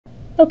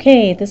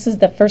Okay, this is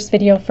the first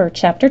video for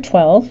Chapter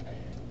 12.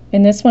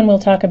 In this one we'll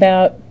talk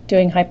about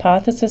doing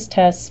hypothesis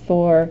tests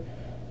for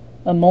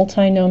a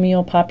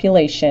multinomial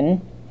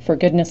population for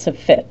goodness of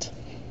fit.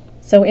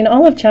 So in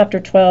all of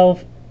Chapter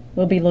 12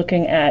 we'll be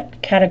looking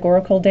at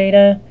categorical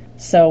data,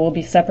 so we'll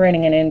be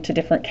separating it into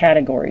different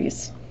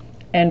categories.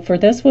 And for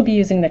this we'll be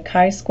using the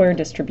chi-square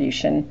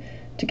distribution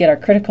to get our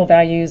critical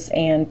values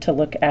and to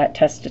look at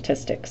test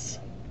statistics.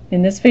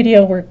 In this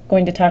video we're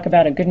going to talk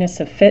about a goodness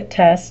of fit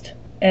test,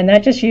 and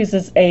that just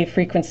uses a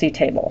frequency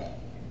table.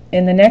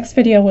 In the next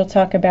video we'll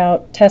talk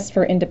about tests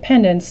for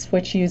independence,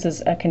 which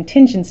uses a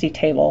contingency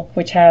table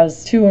which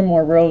has 2 or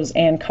more rows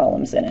and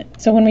columns in it.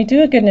 So when we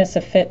do a goodness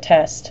of fit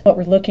test, what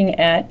we're looking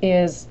at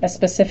is a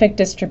specific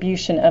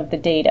distribution of the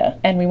data,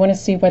 and we want to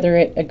see whether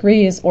it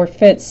agrees or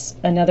fits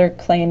another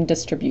claimed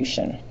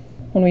distribution.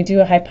 When we do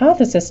a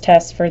hypothesis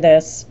test for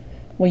this,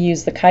 we'll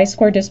use the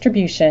chi-square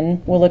distribution.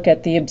 We'll look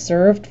at the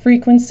observed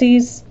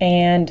frequencies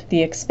and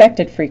the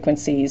expected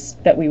frequencies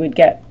that we would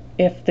get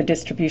if the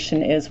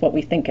distribution is what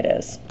we think it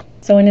is.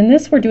 So in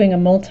this we're doing a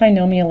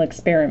multinomial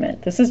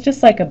experiment. This is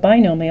just like a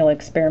binomial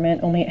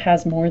experiment, only it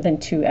has more than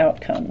 2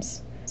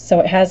 outcomes. So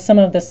it has some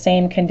of the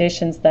same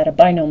conditions that a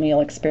binomial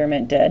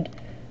experiment did.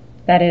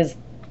 That is,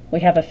 we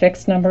have a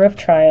fixed number of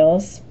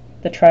trials.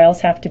 The trials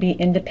have to be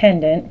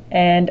independent,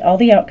 and all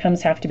the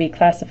outcomes have to be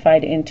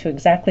classified into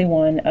exactly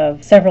one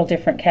of several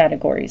different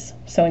categories.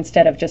 So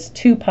instead of just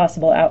 2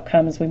 possible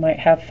outcomes, we might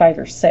have 5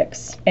 or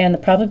 6. And the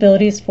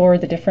probabilities for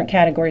the different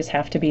categories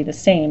have to be the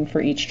same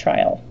for each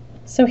trial.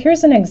 So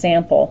here's an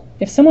example.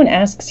 If someone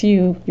asks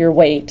you your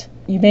weight,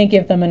 you may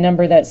give them a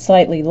number that's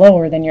slightly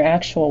lower than your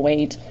actual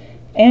weight,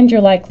 and you're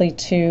likely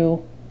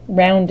to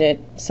round it,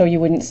 so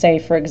you wouldn't say,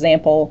 for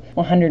example,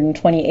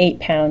 128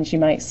 pounds, you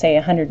might say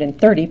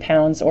 130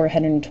 pounds or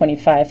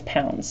 125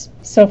 pounds.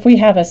 So if we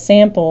have a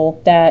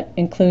sample that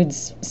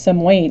includes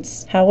some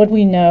weights, how would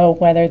we know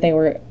whether they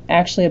were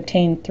actually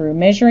obtained through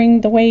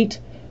measuring the weight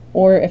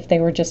or if they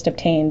were just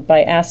obtained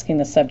by asking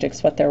the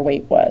subjects what their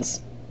weight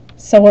was?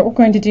 So what we're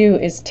going to do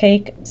is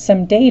take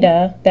some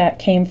data that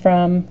came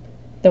from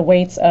the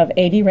weights of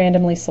 80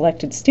 randomly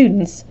selected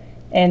students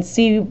and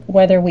see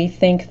whether we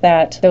think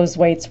that those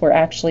weights were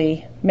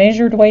actually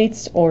measured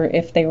weights or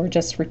if they were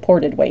just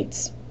reported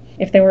weights.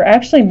 If they were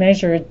actually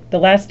measured, the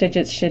last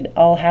digits should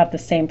all have the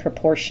same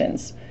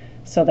proportions,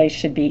 so they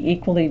should be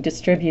equally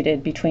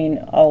distributed between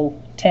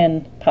all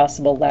 10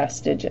 possible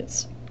last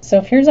digits. So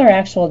if here's our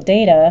actual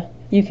data,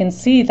 you can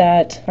see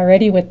that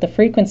already with the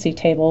frequency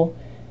table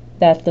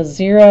that the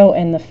 0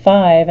 and the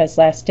 5 as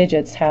last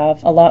digits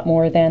have a lot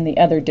more than the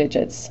other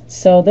digits.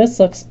 So this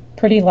looks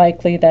pretty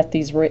likely that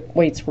these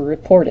weights were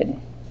reported.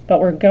 But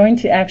we're going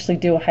to actually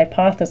do a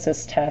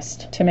hypothesis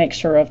test to make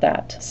sure of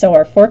that. So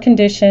our 4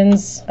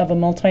 conditions of a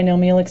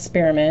multinomial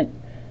experiment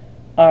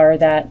are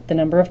that the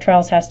number of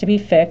trials has to be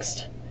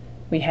fixed.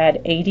 We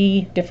had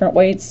 80 different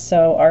weights,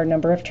 so our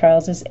number of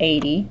trials is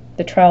 80.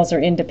 The trials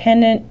are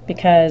independent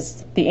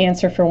because the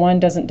answer for one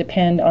doesn't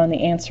depend on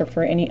the answer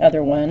for any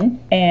other one.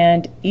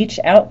 And each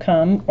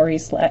outcome, or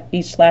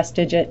each last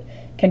digit,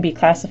 can be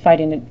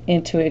classified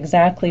into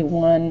exactly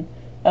one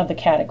of the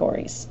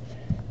categories.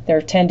 There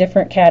are 10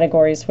 different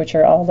categories, which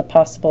are all the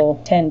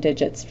possible 10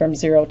 digits from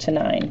 0 to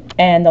 9.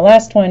 And the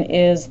last one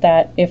is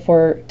that if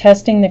we're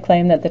testing the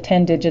claim that the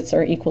 10 digits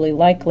are equally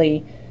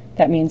likely,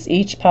 that means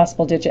each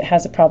possible digit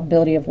has a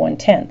probability of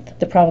 1/10.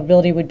 The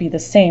probability would be the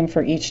same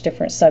for each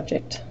different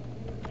subject.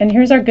 And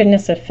here's our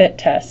goodness of fit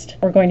test.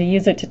 We're going to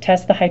use it to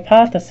test the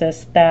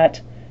hypothesis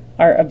that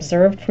our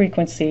observed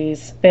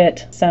frequencies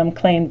fit some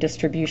claimed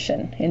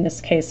distribution, in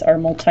this case our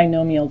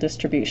multinomial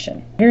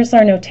distribution. Here's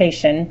our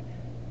notation.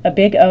 A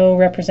big O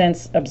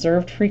represents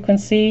observed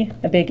frequency,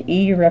 a big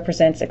E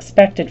represents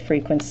expected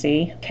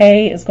frequency,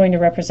 K is going to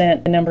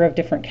represent the number of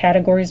different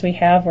categories we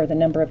have, or the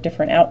number of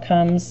different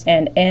outcomes,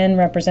 and N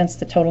represents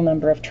the total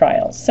number of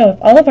trials. So if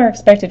all of our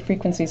expected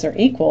frequencies are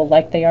equal,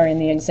 like they are in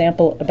the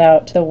example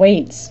about the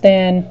weights,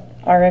 then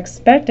our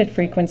expected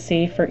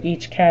frequency for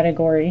each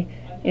category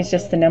is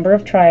just the number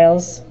of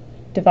trials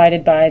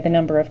divided by the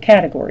number of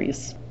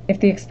categories. If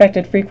the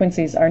expected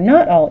frequencies are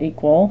not all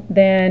equal,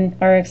 then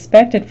our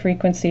expected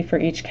frequency for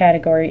each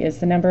category is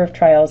the number of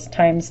trials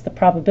times the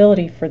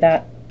probability for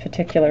that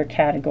particular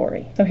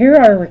category. So here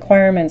are our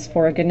requirements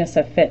for a goodness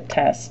of fit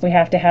test. We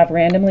have to have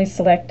randomly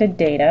selected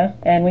data,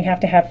 and we have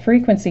to have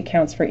frequency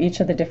counts for each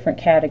of the different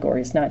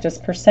categories, not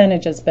just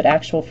percentages but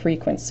actual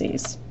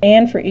frequencies.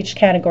 And for each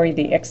category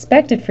the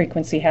expected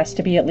frequency has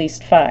to be at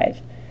least 5.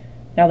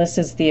 Now this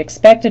is the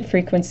expected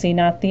frequency,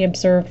 not the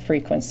observed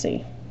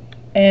frequency.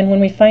 And when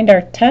we find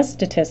our test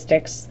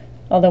statistics,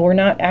 although we're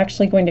not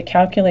actually going to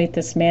calculate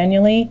this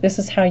manually, this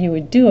is how you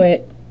would do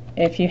it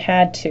if you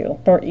had to.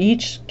 For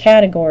each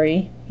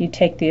category, you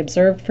take the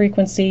observed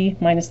frequency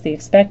minus the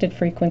expected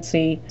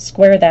frequency,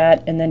 square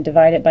that, and then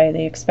divide it by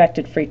the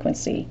expected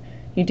frequency.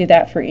 You do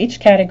that for each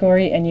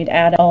category, and you'd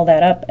add all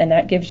that up, and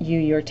that gives you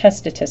your test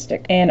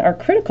statistic. And our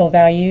critical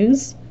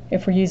values,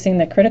 if we're using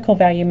the critical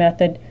value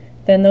method,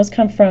 then those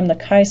come from the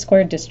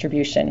chi-squared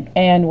distribution.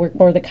 And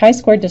for the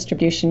chi-squared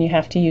distribution, you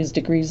have to use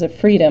degrees of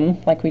freedom,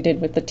 like we did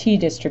with the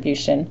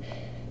t-distribution.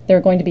 There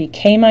are going to be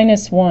k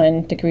minus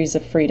 1 degrees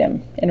of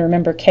freedom. And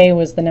remember, k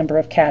was the number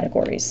of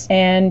categories.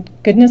 And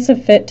goodness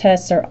of fit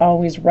tests are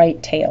always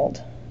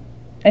right-tailed.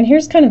 And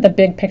here's kind of the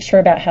big picture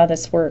about how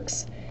this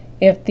works.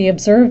 If the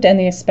observed and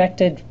the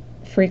expected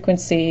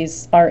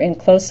frequencies are in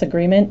close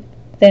agreement,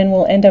 then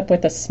we'll end up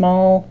with a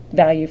small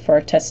value for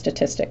our test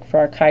statistic, for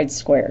our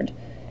chi-squared.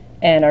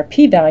 And our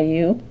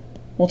p-value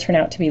will turn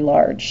out to be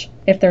large.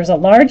 If there's a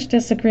large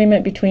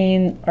disagreement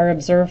between our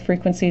observed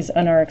frequencies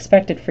and our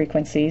expected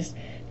frequencies,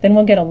 then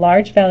we'll get a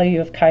large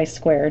value of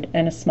chi-squared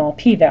and a small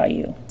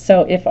p-value.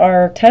 So if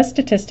our test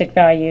statistic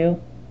value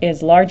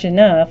is large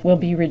enough, we'll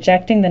be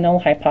rejecting the null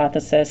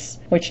hypothesis,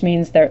 which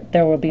means that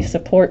there will be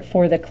support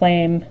for the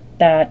claim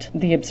that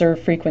the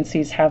observed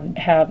frequencies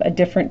have a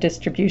different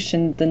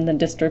distribution than the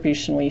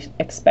distribution we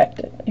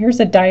expected. Here's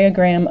a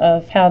diagram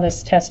of how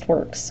this test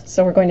works.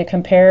 So we're going to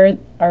compare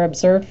our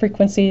observed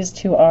frequencies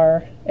to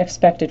our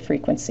expected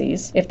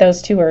frequencies. If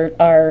those two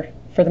are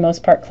for the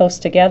most part close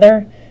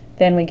together,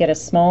 then we get a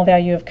small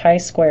value of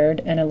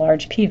chi-squared and a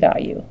large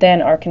p-value.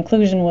 Then our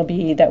conclusion will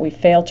be that we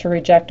failed to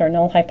reject our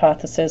null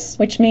hypothesis,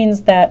 which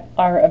means that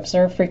our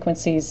observed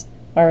frequencies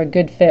are a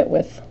good fit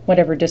with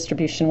whatever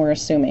distribution we're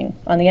assuming.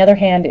 On the other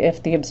hand,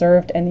 if the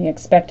observed and the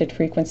expected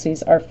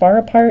frequencies are far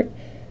apart,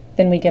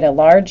 then we get a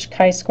large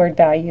chi-squared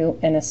value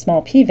and a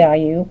small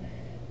p-value,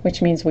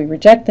 which means we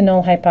reject the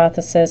null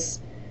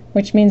hypothesis,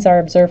 which means our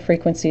observed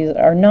frequencies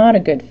are not a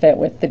good fit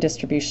with the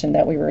distribution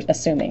that we were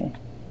assuming.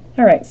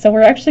 All right, so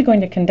we're actually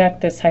going to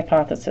conduct this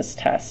hypothesis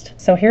test.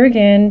 So here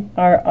again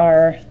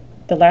are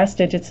the last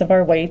digits of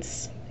our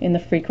weights in the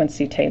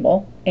frequency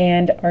table,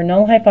 and our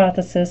null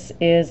hypothesis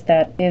is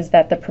that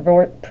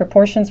the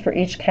proportions for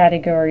each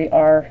category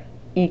are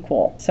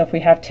equal. So if we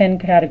have 10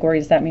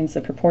 categories, that means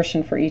the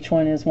proportion for each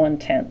one is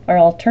 1/10. Our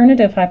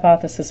alternative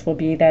hypothesis will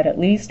be that at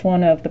least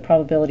one of the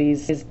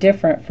probabilities is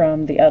different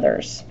from the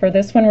others. For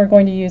this one, we're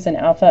going to use an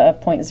alpha of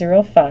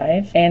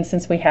 0.05, and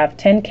since we have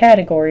 10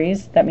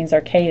 categories, that means our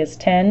k is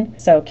 10,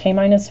 so k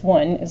minus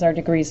 1 is our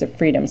degrees of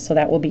freedom, so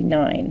that will be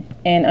 9.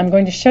 And I'm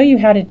going to show you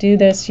how to do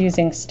this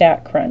using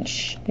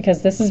StatCrunch,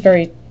 because this is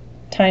very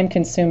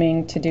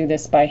time-consuming to do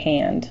this by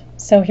hand.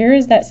 So here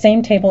is that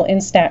same table in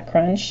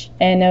StatCrunch,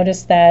 and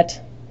notice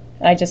that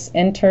I just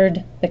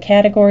entered the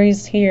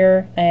categories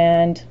here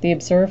and the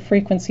observed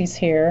frequencies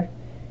here,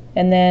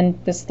 and then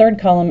this third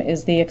column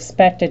is the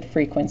expected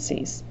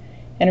frequencies.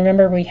 And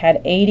remember, we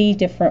had 80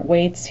 different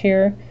weights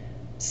here,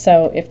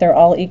 so if they're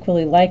all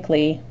equally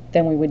likely,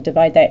 then we would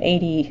divide that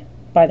 80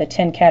 by the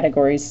 10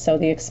 categories, so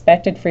the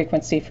expected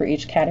frequency for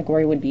each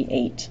category would be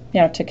 8.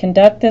 Now, to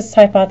conduct this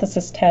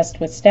hypothesis test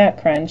with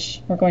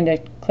StatCrunch, we're going to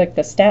click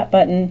the Stat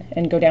button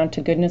and go down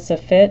to Goodness of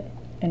Fit,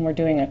 and we're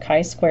doing a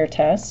chi-square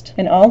test.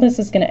 And all this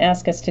is going to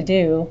ask us to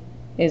do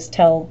is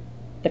tell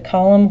the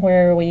column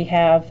where we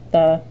have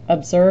the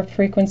observed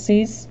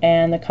frequencies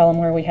and the column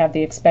where we have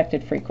the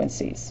expected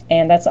frequencies.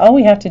 And that's all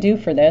we have to do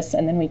for this,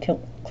 and then we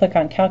click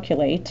on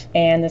Calculate,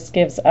 and this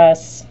gives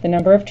us the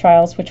number of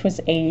trials, which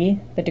was 80,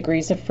 the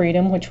degrees of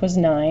freedom, which was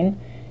 9,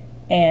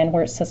 and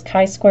where it says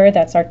chi-square,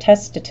 that's our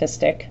test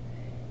statistic,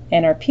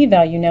 and our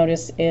p-value,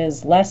 notice,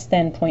 is less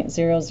than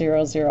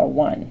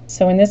 0.0001.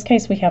 So in this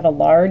case, we have a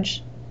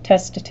large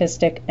test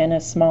statistic and a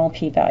small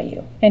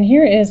p-value. And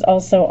here is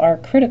also our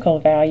critical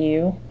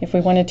value if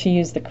we wanted to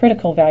use the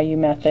critical value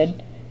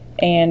method,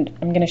 and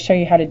I'm going to show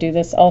you how to do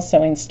this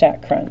also in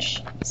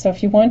StatCrunch. So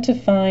if you want to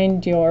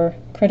find your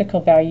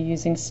critical value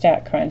using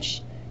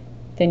StatCrunch,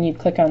 then you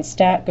click on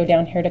Stat, go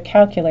down here to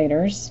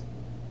Calculators,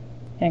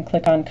 and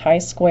click on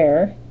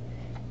chi-square.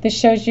 This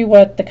shows you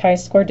what the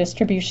chi-square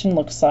distribution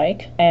looks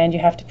like, and you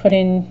have to put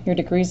in your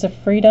degrees of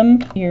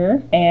freedom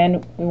here,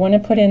 and we want to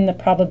put in the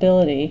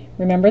probability.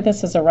 Remember,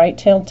 this is a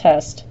right-tailed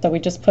test, so we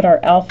just put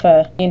our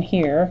alpha in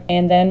here,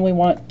 and then we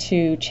want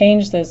to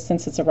change this,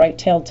 since it's a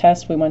right-tailed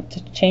test, we want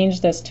to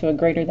change this to a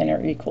greater than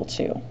or equal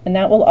to. And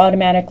that will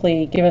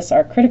automatically give us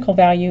our critical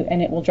value,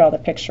 and it will draw the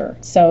picture.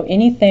 So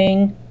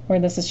anything where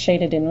this is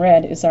shaded in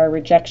red is our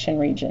rejection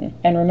region.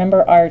 And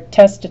remember, our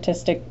test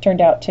statistic turned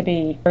out to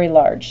be very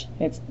large.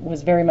 It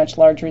was very much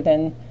larger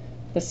than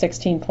the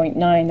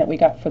 16.9 that we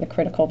got for the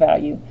critical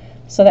value.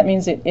 So that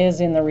means it is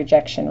in the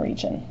rejection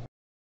region.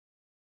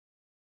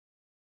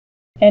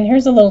 And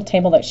here's a little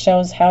table that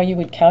shows how you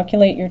would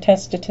calculate your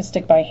test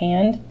statistic by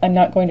hand. I'm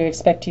not going to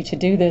expect you to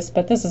do this,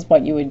 but this is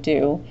what you would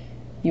do.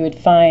 You would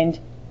find,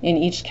 in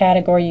each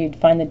category, you'd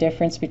find the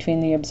difference between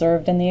the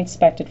observed and the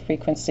expected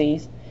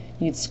frequencies.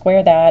 You'd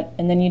square that,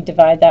 and then you'd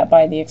divide that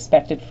by the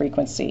expected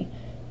frequency.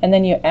 And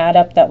then you add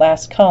up that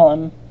last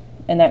column,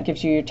 and that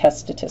gives you your test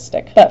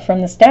statistic. But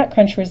from the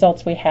StatCrunch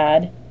results we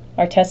had,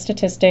 our test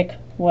statistic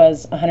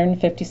was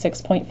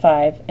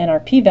 156.5, and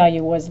our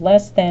p-value was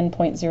less than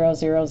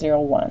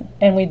 0.0001.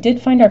 And we did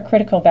find our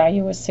critical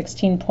value was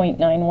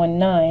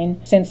 16.919.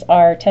 Since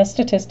our test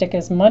statistic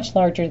is much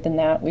larger than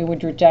that, we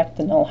would reject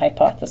the null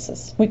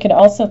hypothesis. We could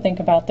also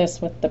think about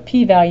this with the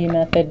p-value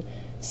method.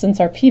 Since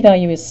our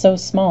p-value is so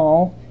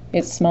small,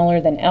 it's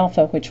smaller than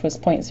alpha, which was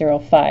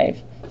 0.05.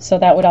 So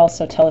that would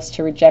also tell us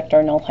to reject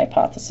our null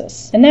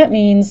hypothesis. And that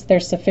means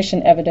there's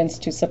sufficient evidence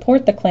to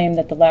support the claim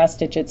that the last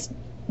digits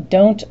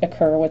don't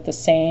occur with the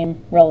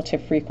same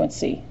relative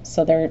frequency.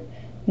 So they're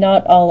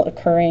not all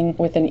occurring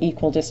with an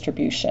equal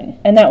distribution.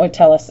 And that would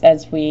tell us,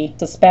 as we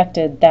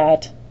suspected,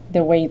 that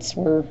the weights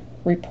were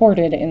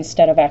reported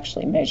instead of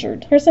actually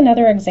measured. Here's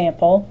another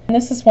example, and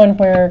this is one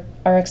where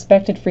our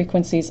expected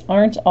frequencies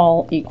aren't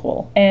all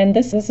equal. And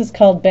this is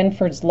called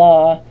Benford's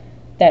law,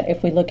 that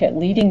if we look at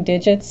leading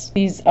digits,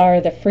 these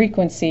are the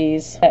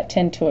frequencies that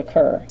tend to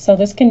occur. So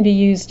this can be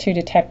used to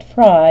detect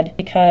fraud,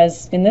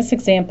 because in this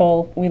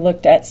example we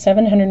looked at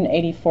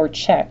 784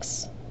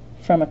 checks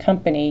from a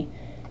company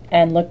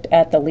and looked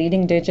at the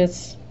leading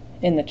digits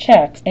in the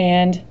checks,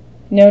 and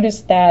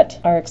notice that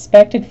our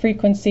expected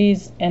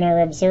frequencies and our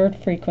observed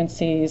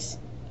frequencies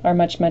are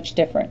much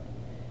different.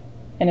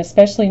 And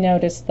especially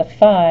notice the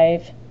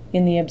 5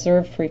 in the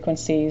observed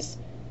frequencies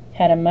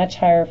had a much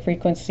higher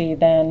frequency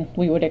than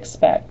we would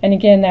expect. And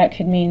again, that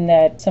could mean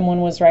that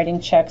someone was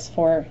writing checks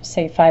for,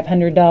 say,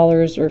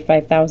 $500 or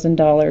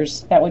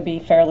 $5,000. That would be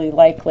fairly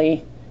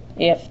likely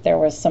if there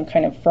was some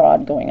kind of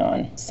fraud going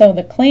on. So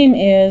the claim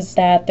is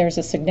that there's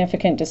a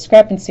significant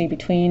discrepancy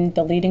between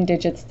the leading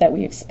digits that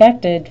we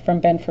expected from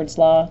Benford's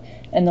law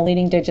and the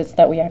leading digits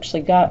that we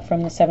actually got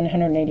from the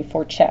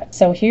 784 checks.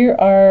 So here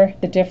are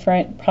the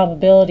different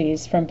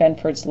probabilities from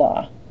Benford's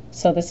law.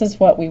 So this is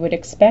what we would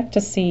expect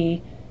to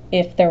see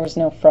if there was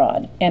no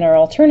fraud. And our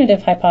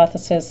alternative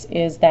hypothesis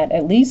is that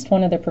at least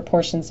one of the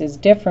proportions is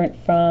different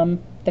from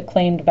the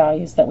claimed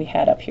values that we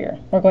had up here.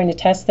 We're going to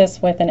test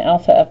this with an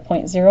alpha of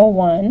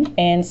 0.01,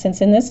 and since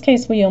in this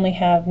case we only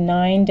have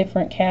 9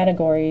 different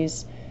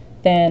categories,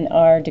 then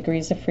our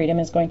degrees of freedom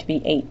is going to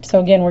be 8. So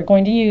again, we're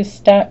going to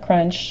use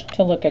StatCrunch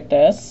to look at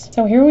this.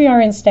 So here we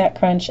are in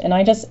StatCrunch, and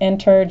I just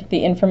entered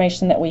the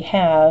information that we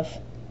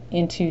have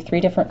into 3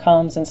 different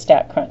columns in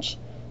StatCrunch.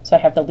 So I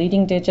have the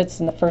leading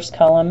digits in the first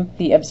column,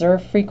 the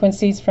observed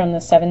frequencies from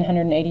the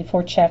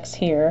 784 checks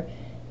here,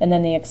 and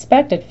then the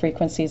expected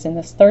frequencies in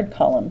this third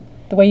column.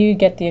 The way you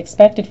get the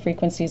expected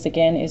frequencies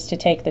again is to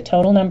take the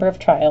total number of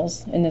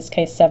trials, in this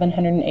case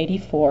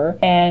 784,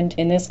 and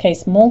in this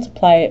case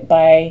multiply it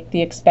by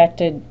the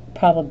expected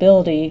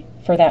probability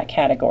for that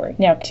category.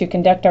 Now, to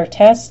conduct our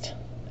test,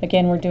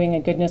 again, we're doing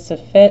a goodness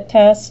of fit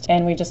test,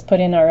 and we just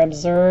put in our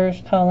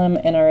observed column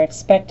and our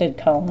expected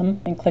column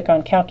and click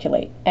on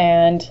calculate.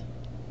 And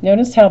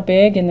notice how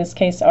big, in this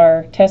case,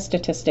 our test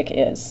statistic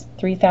is,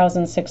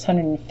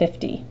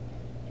 3,650.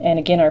 And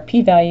again, our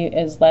p-value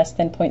is less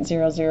than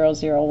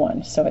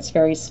 0.0001, so it's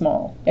very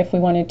small. If we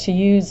wanted to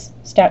use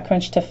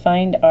StatCrunch to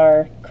find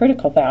our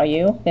critical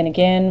value, then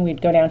again,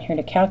 we'd go down here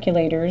to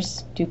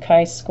calculators, do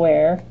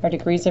chi-square. Our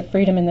degrees of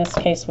freedom in this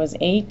case was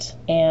 8,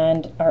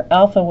 and our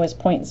alpha was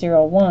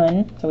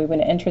 0.01, so we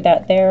would enter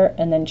that there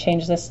and then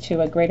change this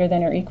to a greater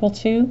than or equal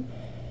to.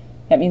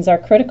 That means our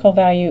critical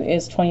value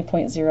is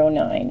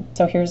 20.09.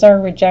 So here's our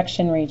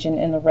rejection region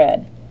in the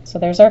red. So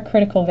there's our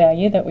critical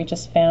value that we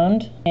just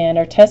found, and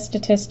our test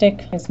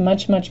statistic is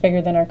much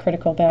bigger than our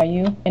critical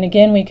value. And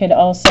again, we could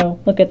also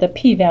look at the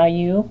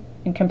p-value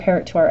and compare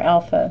it to our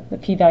alpha. The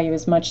p-value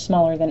is much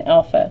smaller than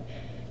alpha.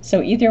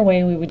 So either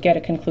way, we would get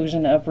a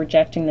conclusion of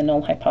rejecting the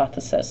null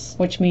hypothesis,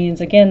 which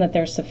means again that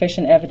there's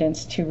sufficient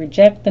evidence to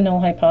reject the null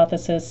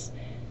hypothesis,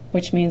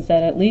 which means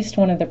that at least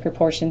one of the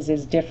proportions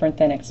is different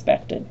than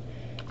expected.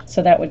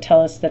 So that would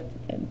tell us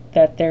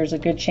that there's a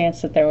good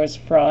chance that there was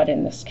fraud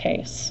in this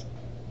case.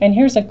 And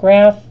here's a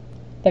graph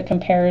that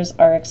compares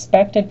our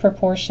expected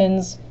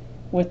proportions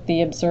with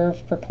the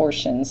observed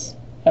proportions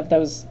of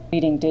those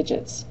leading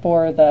digits.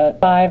 For the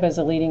 5 as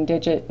a leading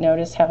digit,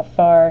 notice how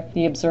far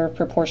the observed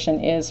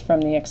proportion is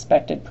from the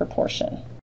expected proportion.